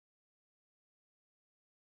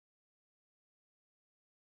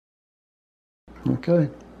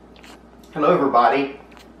Okay. Hello everybody.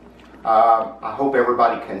 I hope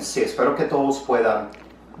everybody can see. Espero que todos puedan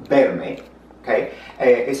verme. Okay.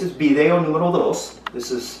 Ese es video número 2.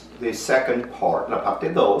 This is the second part, la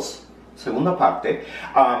parte 2, segunda parte.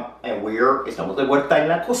 And estamos de vuelta en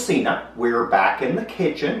la cocina. We're back in the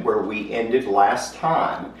kitchen where we ended last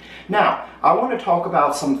time. Now, I want to talk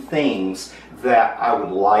about some things that I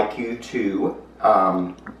would like you to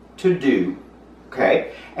do.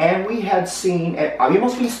 Okay, and we had seen,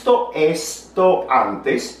 habíamos visto esto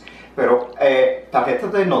antes, pero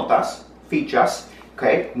tarjetas de notas, fichas,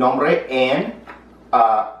 okay, nombre en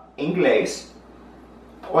inglés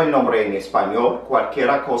o el nombre en español, cualquier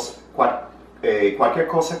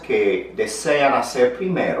cosa que desean hacer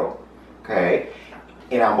primero, okay,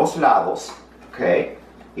 en ambos lados, okay,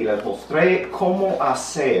 y les mostré cómo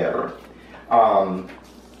hacer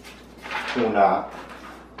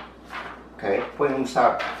Okay. Pueden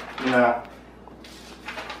usar una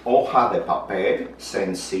hoja de papel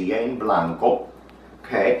sencilla en blanco.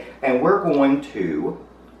 Okay. And we're going to,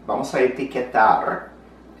 vamos a etiquetar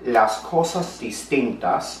las cosas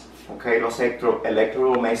distintas, okay, los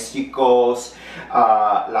electrodomésticos,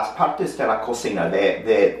 las partes de la cocina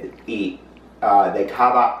de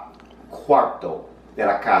cada cuarto de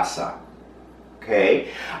la casa.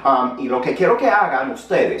 Okay. Y lo que quiero que hagan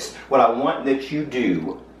ustedes, what I want that you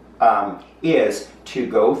do is to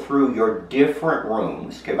go through your different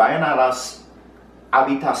rooms, que vayan a las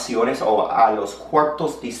habitaciones o a los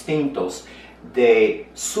cuartos distintos de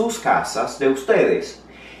sus casas, de ustedes,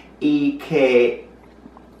 y que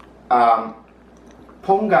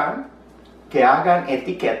que hagan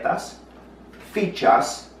etiquetas,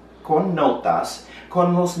 fichas con notas,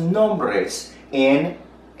 con los nombres en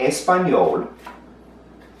español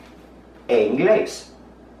e inglés.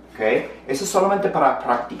 Okay? Eso es solamente para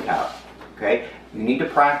practicar. Okay? You need to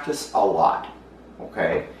practice a lot.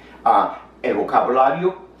 Okay? El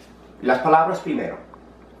vocabulario, las palabras primero.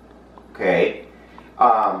 Okay?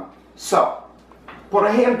 So, por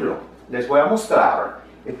ejemplo, les voy a mostrar,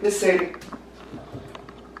 este es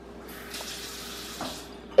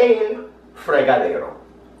el fregadero.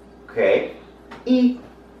 Okay? Y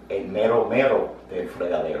el mero del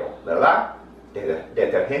fregadero, ¿verdad?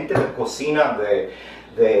 Detergente de cocina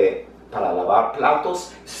para lavar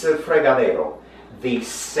platos, es el fregadero, the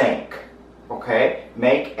sink, okay?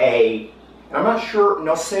 Make a, and I'm not sure,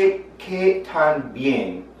 no sé qué tan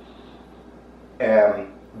bien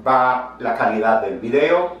va la calidad del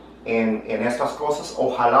video en estas cosas.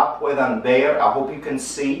 Ojalá puedan ver, I hope you can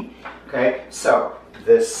see, okay? So,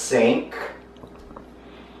 the sink,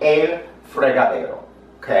 el fregadero.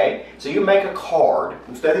 Okay, so you make a card.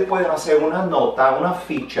 Ustedes pueden hacer una nota, una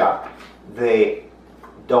ficha de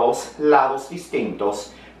dos lados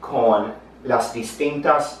distintos con las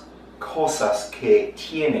distintas cosas que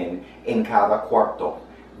tienen en cada cuarto.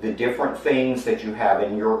 The different things that you have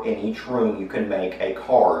in each room, you can make a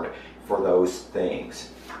card for those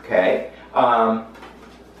things. Okay. A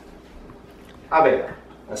ver,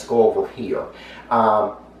 let's go over here.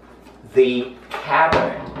 The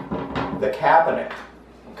cabinet.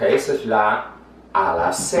 Okay, esa es la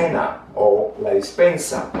alacena o la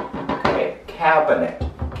despensa. Okay, cabinet.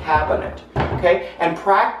 Okay, and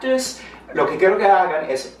practice. Lo que quiero que hagan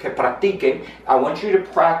es que practiquen. I want you to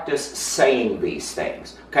practice saying these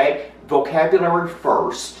things. Okay, vocabulary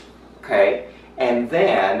first. Okay, and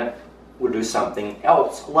then we'll do something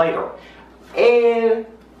else later. El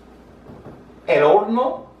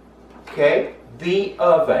horno. Okay, the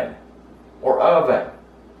oven or oven.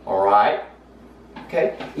 All right.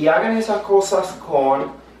 Okay. Y hagan esas cosas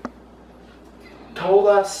con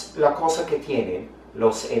todas las cosas que tienen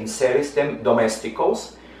los enseres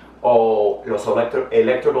domésticos o los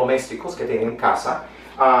electrodomésticos que tienen en casa.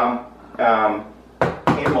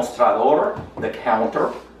 El mostrador, the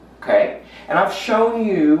counter. Okay. And I've shown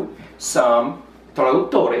you some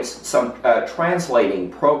traductores, some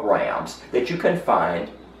translating programs that you can find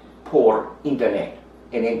por internet,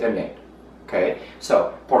 en internet. Okay.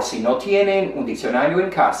 So, por si no tienen un diccionario en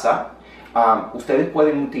casa, ustedes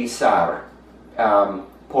pueden utilizar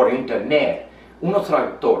por internet unos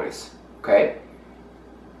traductores, okay?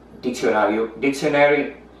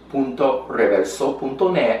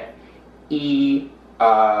 Diccionario.reverso.net y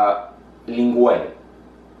Linguel,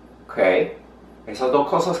 okay? Esas dos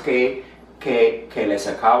cosas que les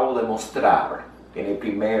acabo de mostrar en el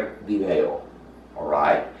primer video,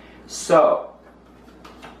 alright? So,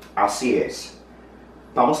 así es.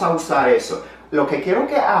 Vamos a usar eso. Lo que quiero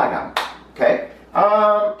que hagan, ¿ok?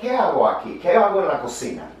 ¿Qué hago aquí? ¿Qué hago en la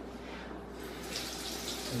cocina?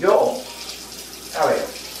 Yo, a ver,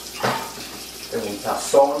 tengo un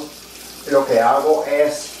tazón lo que hago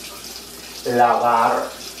es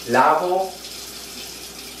lavo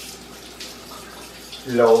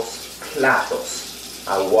los platos.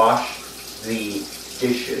 I wash the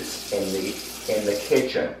dishes in the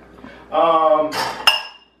kitchen.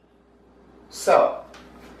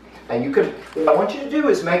 And you can, what I want you to do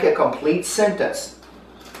is make a complete sentence.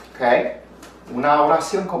 Okay? Una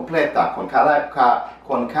oración completa con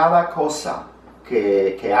cada cosa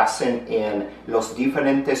que hacen en los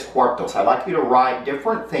diferentes cuartos. I'd like you to write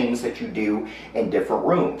different things that you do in different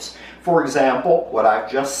rooms. For example, what I've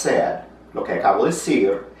just said, lo que acabo de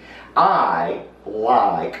decir, I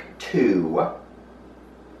like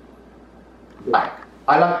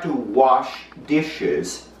to wash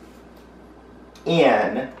dishes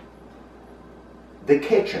in the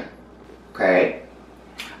kitchen. Okay?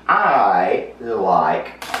 I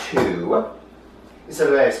like to,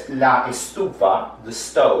 esa es la estufa, the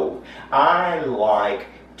stove. I like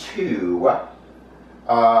to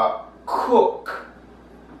cook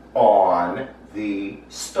on the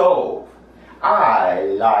stove. I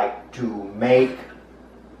like to make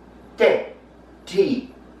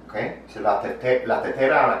tea. Okay? So la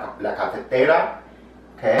cafetera,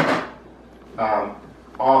 okay?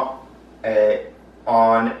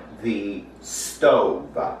 On the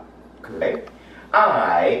stove. Okay?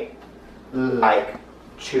 I like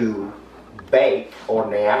to bake,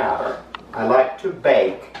 hornear. I like to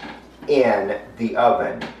bake in the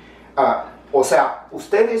oven. O sea,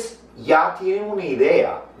 ustedes ya tienen una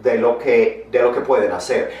idea de lo que pueden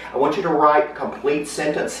hacer. I want you to write complete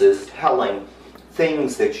sentences telling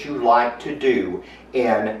things that you like to do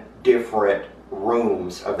in different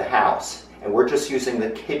rooms of the house. And we're just using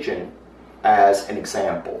the kitchen as an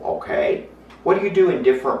example, okay? What do you do in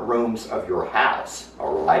different rooms of your house,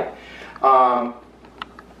 all right?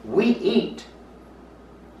 We eat,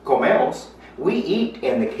 comemos, we eat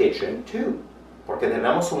in the kitchen too, porque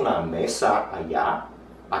tenemos una mesa allá,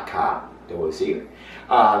 acá, debo decir.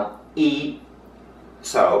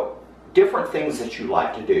 So, different things that you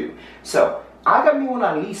like to do. So, hágame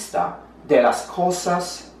una lista de las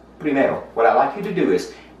cosas. Primero, what I'd like you to do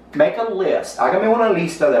is make a list. Hágame una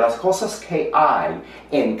lista de las cosas que hay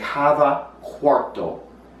en cada cuarto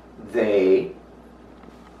de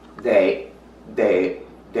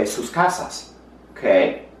sus casas.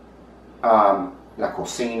 Okay? La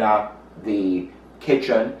cocina, the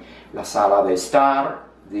kitchen, la sala de estar,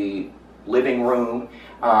 the living room,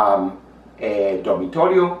 el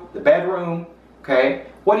dormitorio, the bedroom. Okay?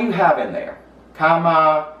 What do you have in there?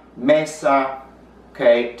 Cama, mesa,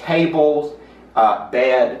 okay, tables,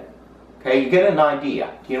 bed. Okay, you get an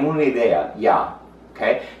idea. Tienen una idea, ya.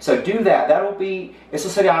 Okay, so do that. That'll be, eso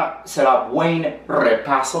será buen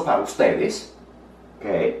repaso para ustedes.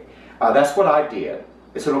 Okay, that's what I did.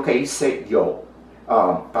 Eso es lo que hice yo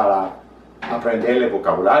para aprender el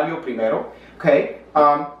vocabulario primero. Okay,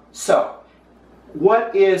 so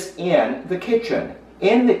what is in the kitchen?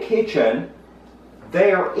 In the kitchen,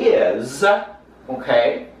 there is,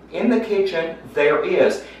 okay, in the kitchen, there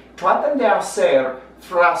is. Traten de hacer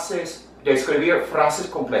frases, de escribir frases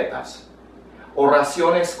completas,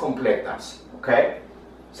 oraciones completas, okay?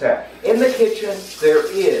 So, in the kitchen, there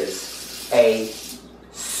is a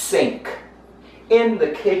sink. In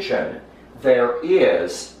the kitchen, there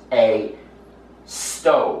is a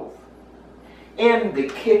stove. In the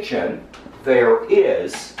kitchen, there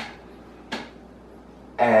is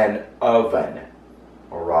an oven,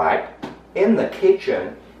 all right? In the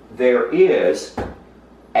kitchen, there is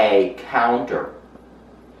a counter,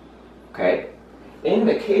 okay? In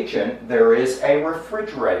the kitchen, there is a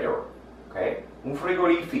refrigerator, okay? Un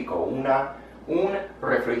frigorífico, un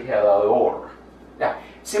refrigerador. Now,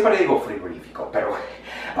 siempre digo frigorífico, pero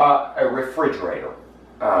a refrigerator.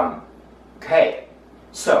 Okay,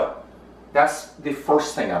 so that's the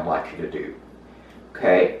first thing I'd like you to do,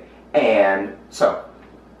 okay? And so,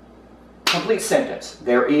 complete sentence.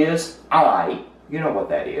 There is I. You know what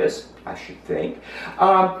that is, I should think.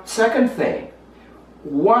 Second thing,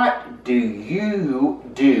 what do you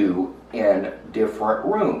do in different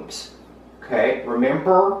rooms? Okay,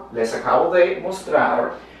 remember, les acabo de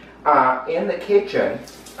mostrar, in the kitchen,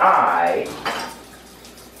 I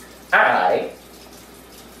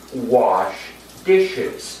wash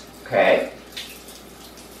dishes, okay?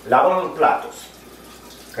 Lavo los platos,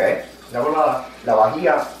 okay? Lavo la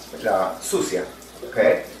vajilla sucia,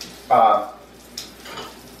 okay?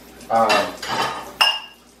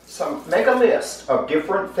 So make a list of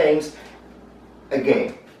different things,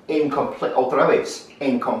 again, otra vez,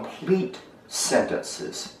 in complete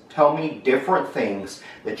sentences. Tell me different things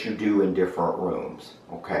that you do in different rooms,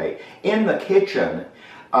 okay? In the kitchen,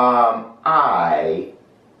 I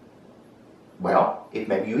Well, if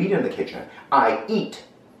maybe you eat in the kitchen. I eat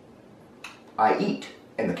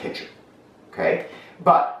in the kitchen. Okay?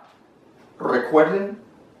 But, recuerden,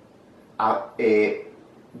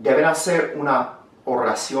 deben hacer una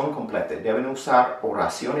oración completa. Deben usar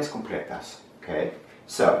oraciones completas. Okay?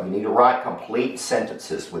 So, you need to write complete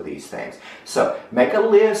sentences with these things. So, make a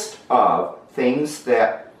list of things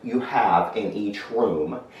that you have in each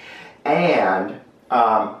room, and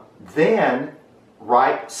then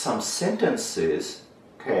write some sentences,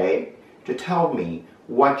 okay, to tell me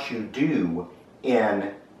what you do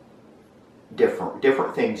in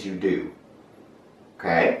different things you do.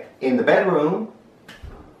 Okay? In the bedroom,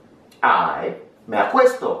 I me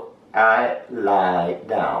acuesto. I lie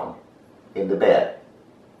down in the bed.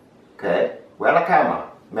 Okay? Voy a la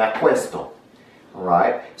cama. Me acuesto.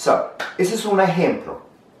 Alright? So, ese es un ejemplo.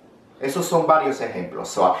 Esos son varios ejemplos.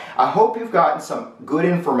 So, I hope you've gotten some good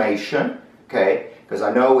information. Okay? Because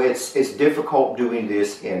I know it's difficult doing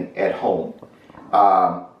this at home.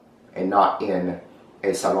 And not in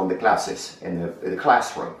a salon de clases, in the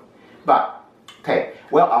classroom. But, okay,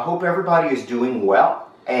 well, I hope everybody is doing well,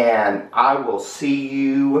 and I will see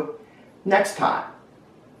you next time.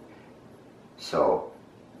 So,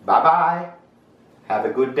 bye-bye, have a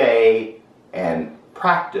good day, and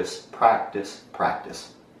practice, practice,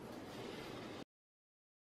 practice.